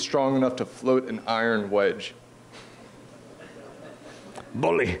coffee was strong enough to float an iron wedge.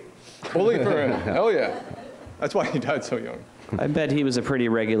 Bully. Bully for him. Hell yeah. That's why he died so young. I bet he was a pretty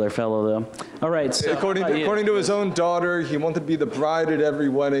regular fellow, though. All right, so According to his own daughter, he wanted to be the bride at every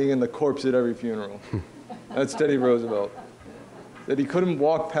wedding and the corpse at every funeral. That's Teddy Roosevelt. That he couldn't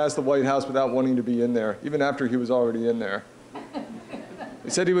walk past the White House without wanting to be in there, even after he was already in there. He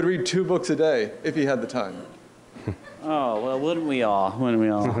said he would read 2 books a day if he had the time. Oh, well, wouldn't we all? Wouldn't we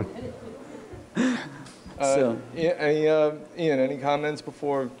all? Ian, any comments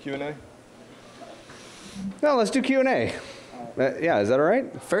before Q&A? No, let's do Q&A. Yeah, is that all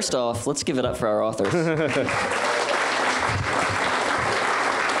right? First off, let's give it up for our authors.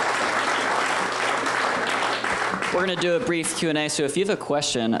 We're going to do a brief Q&A, so if you have a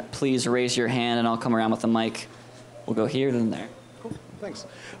question, please raise your hand and I'll come around with the mic. We'll go here, then there. Cool, thanks.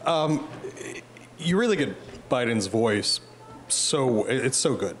 You really get Biden's voice, it's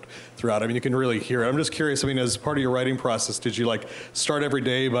so good throughout. I mean, you can really hear it. I'm just curious, I mean, as part of your writing process, did you like start every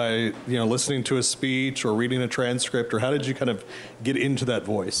day by, you know, listening to a speech or reading a transcript, or how did you kind of get into that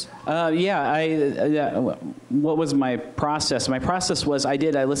voice? What was my process? My process was I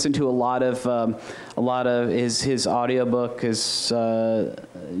listened to a lot of his audiobook,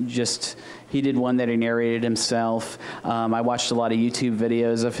 he did one that he narrated himself. I watched a lot of YouTube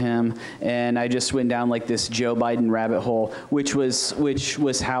videos of him, and I just went down like this Joe Biden rabbit hole, which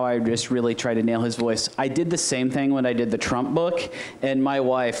was how I just really tried to nail his voice. I did the same thing when I did the Trump book, and my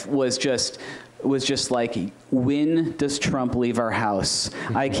wife was just like, when does Trump leave our house?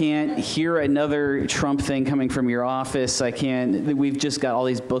 I can't hear another Trump thing coming from your office. We've just got all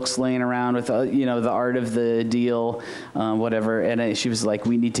these books laying around with, you know, the art of the deal, whatever. And she was like,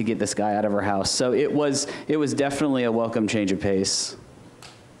 we need to get this guy out of our house. So it was definitely a welcome change of pace.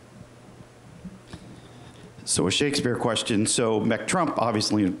 So a Shakespeare question. So MacTrump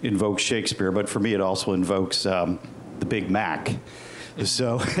obviously invokes Shakespeare, but for me it also invokes the Big Mac.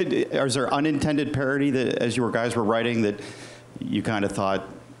 So is there unintended parody that, as you guys were writing, that you kind of thought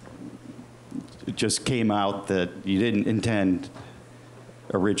it just came out that you didn't intend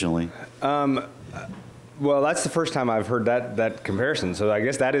originally? Well, that's the first time I've heard that comparison, so I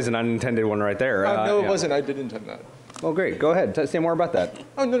guess that is an unintended one right there. No, it yeah. wasn't. I did intend that. Well, great. Go ahead. Say more about that.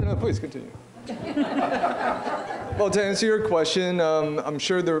 Oh, no, please continue. Well, to answer your question, I'm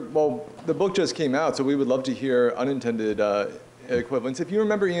sure the book just came out, so we would love to hear unintended equivalents. If you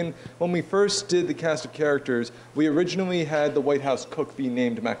remember, Ian, when we first did the cast of characters, we originally had the White House cook be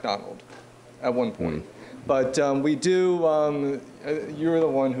named MacDonald at one point. But we do, you were the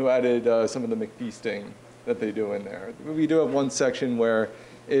one who added some of the McFeasting that they do in there. We do have one section where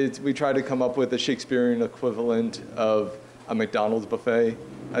we try to come up with a Shakespearean equivalent of a McDonald's buffet.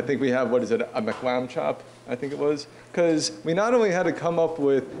 I think we have, a McLam chop, I think it was. Because we not only had to come up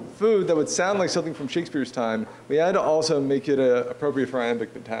with food that would sound like something from Shakespeare's time, we had to also make it appropriate for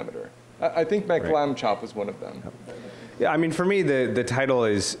iambic pentameter. I think MacLamb was one of them. Yeah, I mean, for me, the title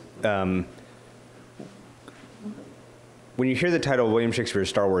is, when you hear the title William Shakespeare's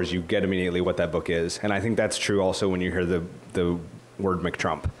Star Wars, you get immediately what that book is. And I think that's true also when you hear the word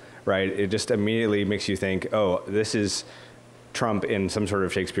MacTrump, right? It just immediately makes you think, oh, this is Trump in some sort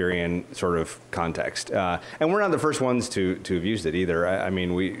of Shakespearean sort of context. And we're not the first ones to have used it either. I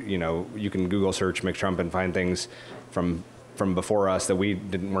mean, you can Google search MacTrump and find things from before us that we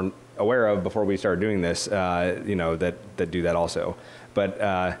weren't aware of before we started doing this, that do that also.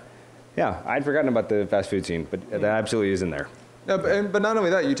 But yeah, I'd forgotten about the fast food scene, but that absolutely is in there. Yeah, but not only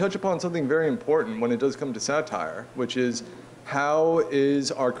that, you touch upon something very important when it does come to satire, which is, how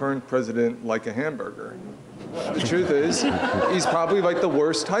is our current president like a hamburger? The truth is, he's probably like the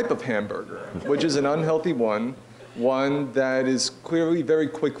worst type of hamburger, which is an unhealthy one that is clearly very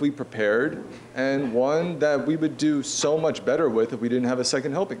quickly prepared, and one that we would do so much better with if we didn't have a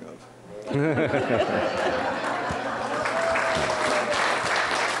second helping of.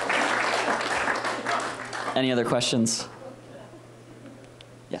 Any other questions?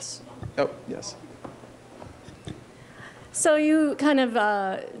 Yes. Oh, yes. So you kind of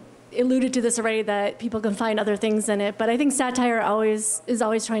alluded to this already, that people can find other things in it, but I think satire is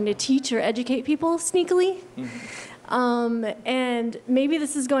always trying to teach or educate people sneakily. Mm-hmm. And maybe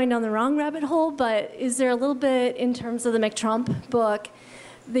this is going down the wrong rabbit hole, but is there a little bit, in terms of the MacTrump book,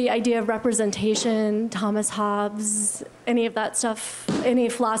 the idea of representation, Thomas Hobbes, any of that stuff, any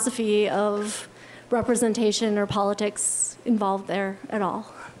philosophy of representation or politics involved there at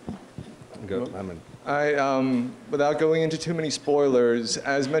all? Without going into too many spoilers,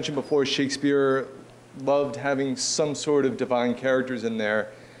 as mentioned before, Shakespeare loved having some sort of divine characters in there.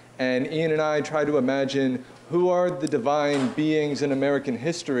 And Ian and I tried to imagine who are the divine beings in American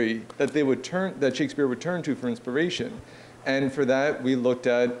history that Shakespeare would turn to for inspiration. And for that, we looked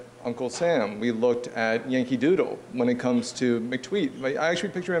at Uncle Sam. We looked at Yankee Doodle when it comes to McTweet. I actually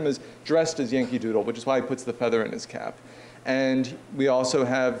picture him as dressed as Yankee Doodle, which is why he puts the feather in his cap. And we also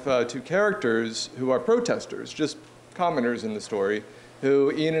have two characters who are protesters, just commoners in the story,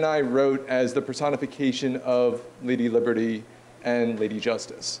 who Ian and I wrote as the personification of Lady Liberty and Lady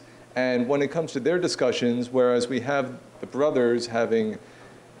Justice. And when it comes to their discussions, whereas we have the brothers having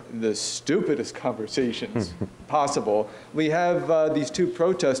the stupidest conversations possible, we have these two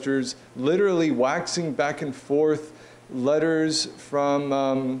protesters literally waxing back and forth letters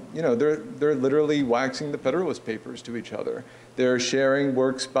from, they're literally waxing the Federalist Papers to each other. They're sharing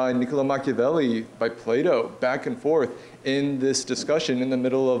works by Niccolo Machiavelli, by Plato, back and forth in this discussion in the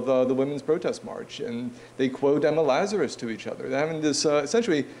middle of the Women's Protest March. And they quote Emma Lazarus to each other. They're having this,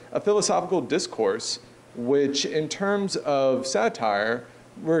 essentially, a philosophical discourse, which in terms of satire,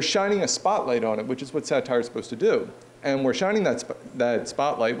 we're shining a spotlight on it, which is what satire is supposed to do. And we're shining that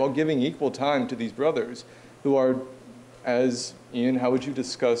spotlight while giving equal time to these brothers who are, as Ian, how would you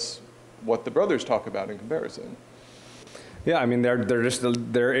discuss what the brothers talk about in comparison? Yeah, I mean,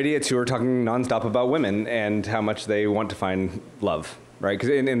 they're idiots who are talking nonstop about women and how much they want to find love, right? Because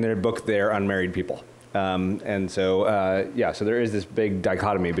in their book, they're unmarried people. And so, so there is this big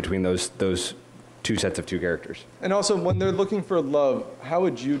dichotomy between those two sets of two characters. And also, when they're looking for love, how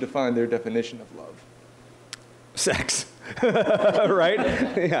would you define their definition of love? Sex. Right?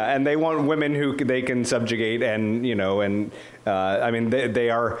 Yeah, and they want women who they can subjugate, and I mean, they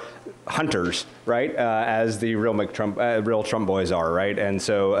are hunters, right? As the real Trump boys are, right? And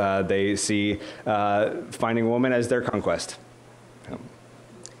so they see finding a woman as their conquest.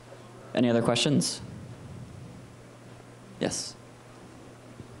 Any other questions? Yes.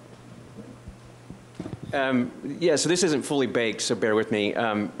 Yeah, so this isn't fully baked, so bear with me.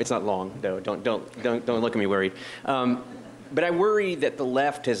 It's not long, though. Don't look at me worried. But I worry that the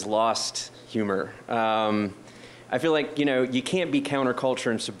left has lost humor. I feel like you can't be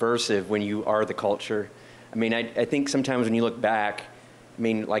counterculture and subversive when you are the culture. I mean, I think sometimes when you look back, I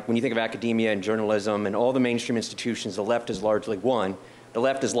mean, like when you think of academia and journalism and all the mainstream institutions, the left has largely won. The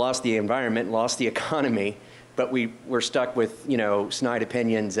left has lost the environment, lost the economy, but we're stuck with snide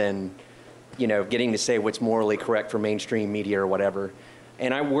opinions and getting to say what's morally correct for mainstream media or whatever.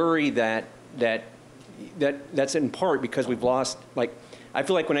 And I worry that's in part because we've lost, I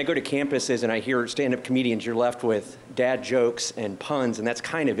feel like when I go to campuses and I hear stand-up comedians, you're left with dad jokes and puns, and that's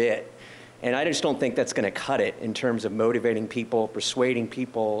kind of it. And I just don't think that's going to cut it in terms of motivating people, persuading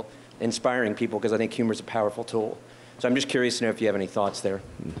people, inspiring people, because I think humor is a powerful tool. So I'm just curious to know if you have any thoughts there.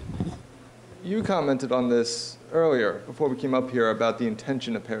 You commented on this earlier, before we came up here, about the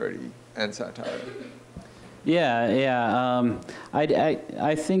intention of parody and satire. Yeah.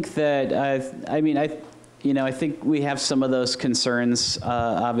 I think that, you know, I think we have some of those concerns,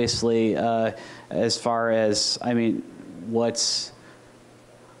 obviously, as far as, I mean,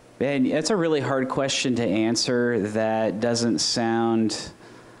 man, it's a really hard question to answer that doesn't sound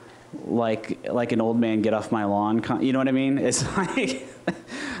like an old man get off my lawn, you know what I mean? It's like,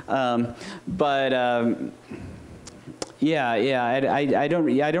 yeah, I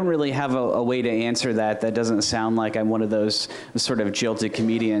don't really have a way to answer that. That doesn't sound like I'm one of those sort of jilted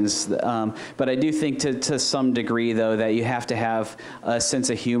comedians. But I do think to some degree, though, that you have to have a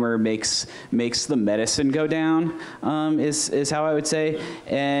sense of humor makes the medicine go down, is how I would say.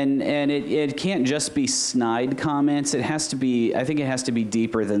 And it can't just be snide comments. It has to be, I think it has to be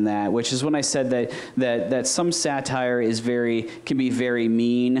deeper than that, which is when I said that some satire can be very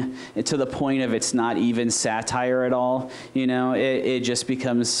mean to the point of it's not even satire at all. You know, it just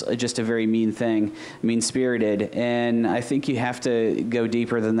becomes just a very mean thing, mean-spirited. And I think you have to go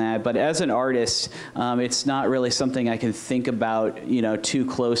deeper than that. But as an artist, it's not really something I can think about, you know, too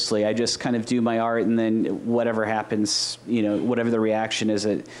closely. I just kind of do my art, and then whatever happens, you know, whatever the reaction is,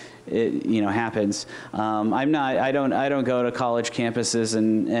 it you know, happens. I don't go to college campuses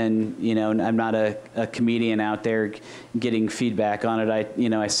and you know, I'm not a comedian out there getting feedback on it.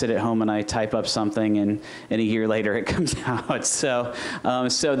 I sit at home and I type up something, and a year later it comes out. So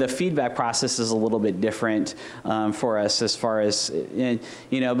the feedback process is a little bit different for us as far as, you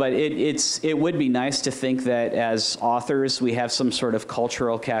know, but it would be nice to think that as authors we have some sort of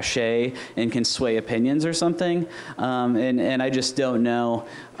cultural cachet and can sway opinions or something, and I just don't know.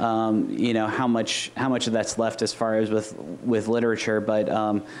 You know, how much of that's left as far as with literature, but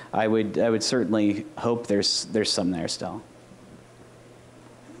I would certainly hope there's some there still.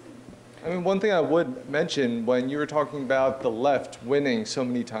 I mean, one thing I would mention, when you were talking about the left winning so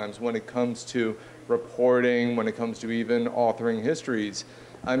many times when it comes to reporting, when it comes to even authoring histories,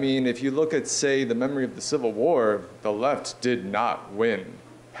 I mean, if you look at, say, the memory of the Civil War, the left did not win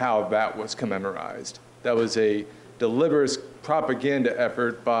how that was commemorized. That was a deliberate propaganda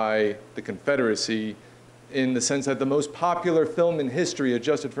effort by the Confederacy, in the sense that the most popular film in history,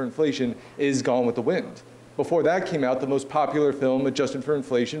 adjusted for inflation, is Gone with the Wind. Before that came out, the most popular film, adjusted for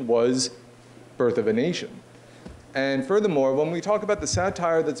inflation, was Birth of a Nation. And furthermore, when we talk about the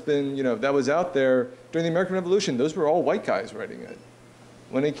satire that's been, you know, that was out there during the American Revolution, those were all white guys writing it.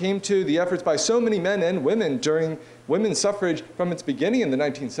 When it came to the efforts by so many men and women during women's suffrage from its beginning in the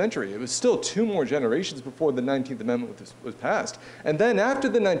 19th century, it was still 2 more generations before the 19th Amendment was passed. And then after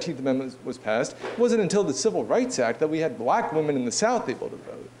the 19th Amendment was passed, it wasn't until the Civil Rights Act that we had black women in the South able to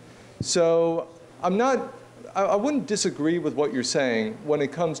vote. So I wouldn't disagree with what you're saying when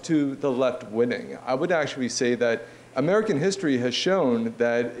it comes to the left winning. I would actually say that American history has shown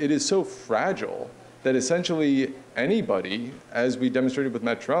that it is so fragile that essentially anybody, as we demonstrated with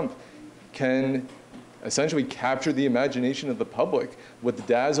MacTrump, can essentially capture the imagination of the public with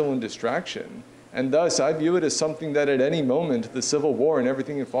dazzle and distraction. And thus, I view it as something that at any moment, the Civil War and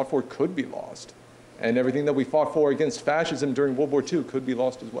everything it fought for could be lost. And everything that we fought for against fascism during World War II could be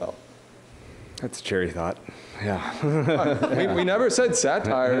lost as well. That's a cherry thought. Yeah. we never said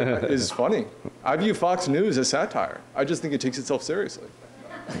satire is funny. I view Fox News as satire. I just think it takes itself seriously.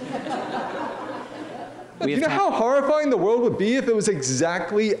 You know how horrifying the world would be if it was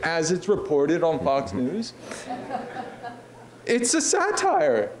exactly as it's reported on Fox News? It's a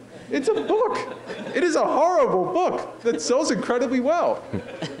satire. It's a book. It is a horrible book that sells incredibly well.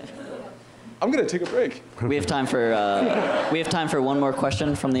 I'm going to take a break. We have time for one more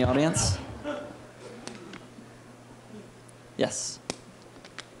question from the audience. Yes.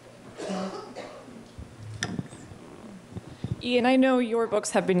 Ian, I know your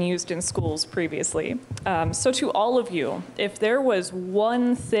books have been used in schools previously. So to all of you, if there was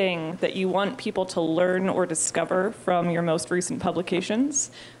one thing that you want people to learn or discover from your most recent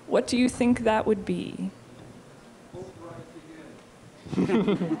publications, what do you think that would be?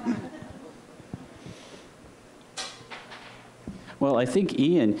 Well, I think,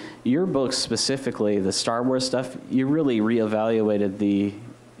 Ian, your books specifically, the Star Wars stuff, you really reevaluated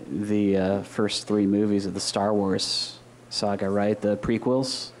the first 3 movies of the Star Wars saga, right? The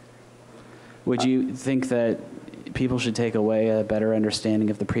prequels. Would you think that people should take away a better understanding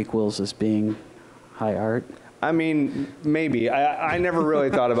of the prequels as being high art? I mean, maybe. I never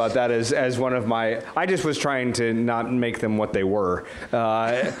really thought about that as one of my... I just was trying to not make them what they were.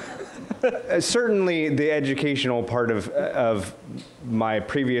 Certainly, the educational part of my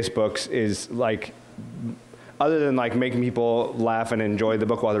previous books is like... other than like making people laugh and enjoy the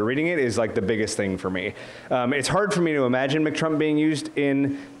book while they're reading it, is like the biggest thing for me. It's hard for me to imagine MacTrump being used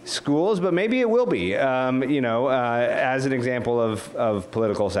in schools, but maybe it will be, you know, as an example of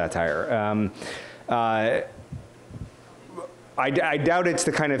political satire. I doubt it's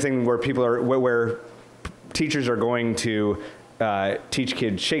the kind of thing where people are, where teachers are going to teach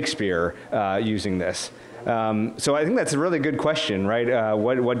kids Shakespeare using this. So I think that's a really good question, right?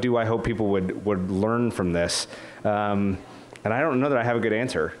 What do I hope people would learn from this? And I don't know that I have a good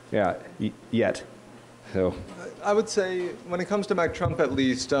answer, yet. So I would say when it comes to MacTrump, at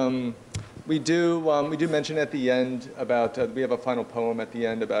least, we do mention at the end about we have a final poem at the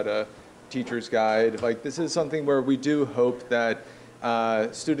end about a teacher's guide. Like, this is something where we do hope that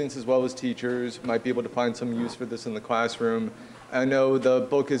students as well as teachers might be able to find some use for this in the classroom. I know the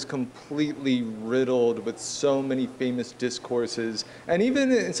book is completely riddled with so many famous discourses, and even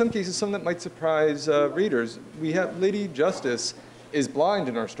in some cases, some that might surprise readers. We have Lady Justice is blind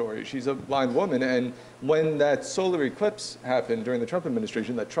in our story. She's a blind woman, and when that solar eclipse happened during the Trump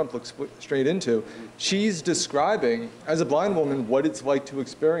administration that Trump looked straight into, she's describing, as a blind woman, what it's like to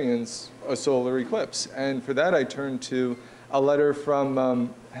experience a solar eclipse. And for that, I turned to a letter from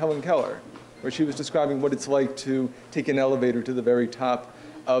Helen Keller, where she was describing what it's like to take an elevator to the very top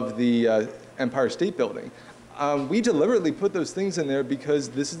of the Empire State Building. We deliberately put those things in there because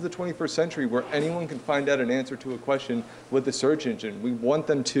this is the 21st century where anyone can find out an answer to a question with a search engine. We want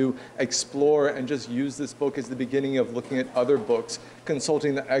them to explore and just use this book as the beginning of looking at other books,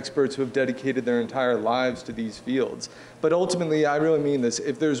 consulting the experts who have dedicated their entire lives to these fields. But ultimately, I really mean this.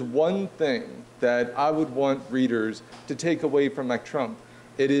 If there's one thing that I would want readers to take away from MacTrump,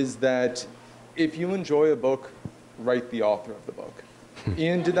 it is that if you enjoy a book, write the author of the book.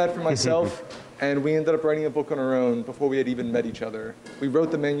 Ian did that for myself, and we ended up writing a book on our own before we had even met each other. We wrote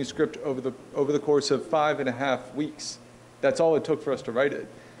the manuscript over the course of 5.5 weeks. That's all it took for us to write it.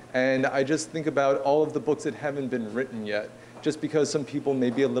 And I just think about all of the books that haven't been written yet, just because some people may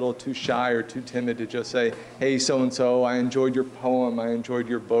be a little too shy or too timid to just say, hey, so-and-so, I enjoyed your poem, I enjoyed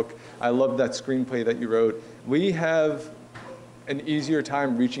your book, I loved that screenplay that you wrote. We have an easier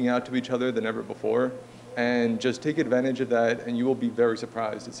time reaching out to each other than ever before, and just take advantage of that, and you will be very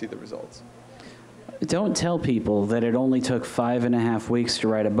surprised to see the results. Don't tell people that it only took 5.5 weeks to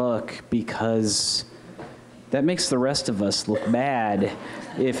write a book, because that makes the rest of us look bad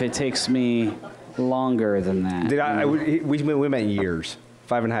if it takes me longer than that. We meant years.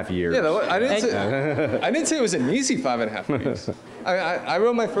 5.5 years. Yeah, I didn't say it was an easy 5.5 weeks. I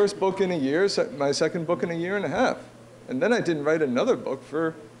wrote my first book in a year, my second book in 1.5 years. And then I didn't write another book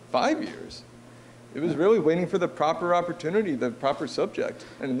for 5 years. It was really waiting for the proper opportunity, the proper subject,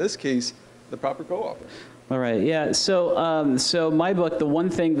 and in this case, the proper co-author. All right, yeah, so my book, the one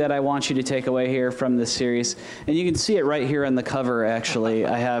thing that I want you to take away here from this series, and you can see it right here on the cover, actually,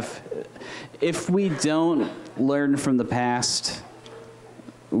 I have, if we don't learn from the past,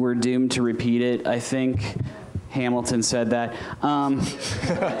 we're doomed to repeat it. I think Hamilton said that.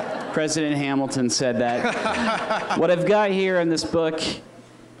 President Hamilton said that. What I've got here in this book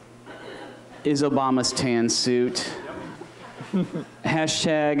is Obama's tan suit.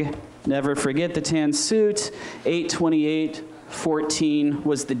 Hashtag never forget the tan suit. 8/28/14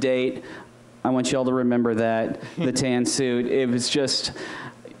 was the date. I want you all to remember that, the tan suit. It was just,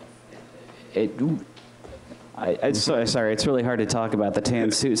 sorry, it's really hard to talk about the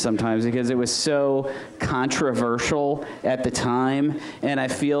tan suit sometimes because it was so controversial at the time, and I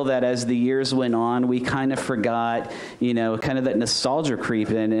feel that as the years went on, we kind of forgot, kind of that nostalgia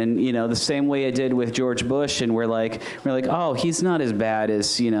creep in, and the same way it did with George Bush, and we're like, oh, he's not as bad as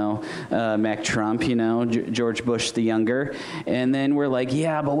MacTrump, George Bush the younger, and then we're like,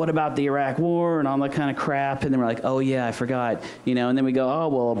 yeah, but what about the Iraq War and all that kind of crap, and then we're like, oh yeah, I forgot, and then we go, oh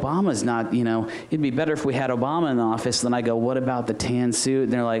well, Obama's not, it'd be better if we had Obama in the office. Then I go, what about the tan suit?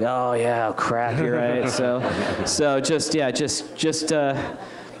 And they're like, oh yeah, crap, you're right. So just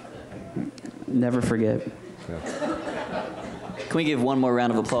never forget. Can we give one more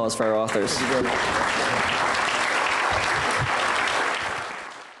round of applause for our authors?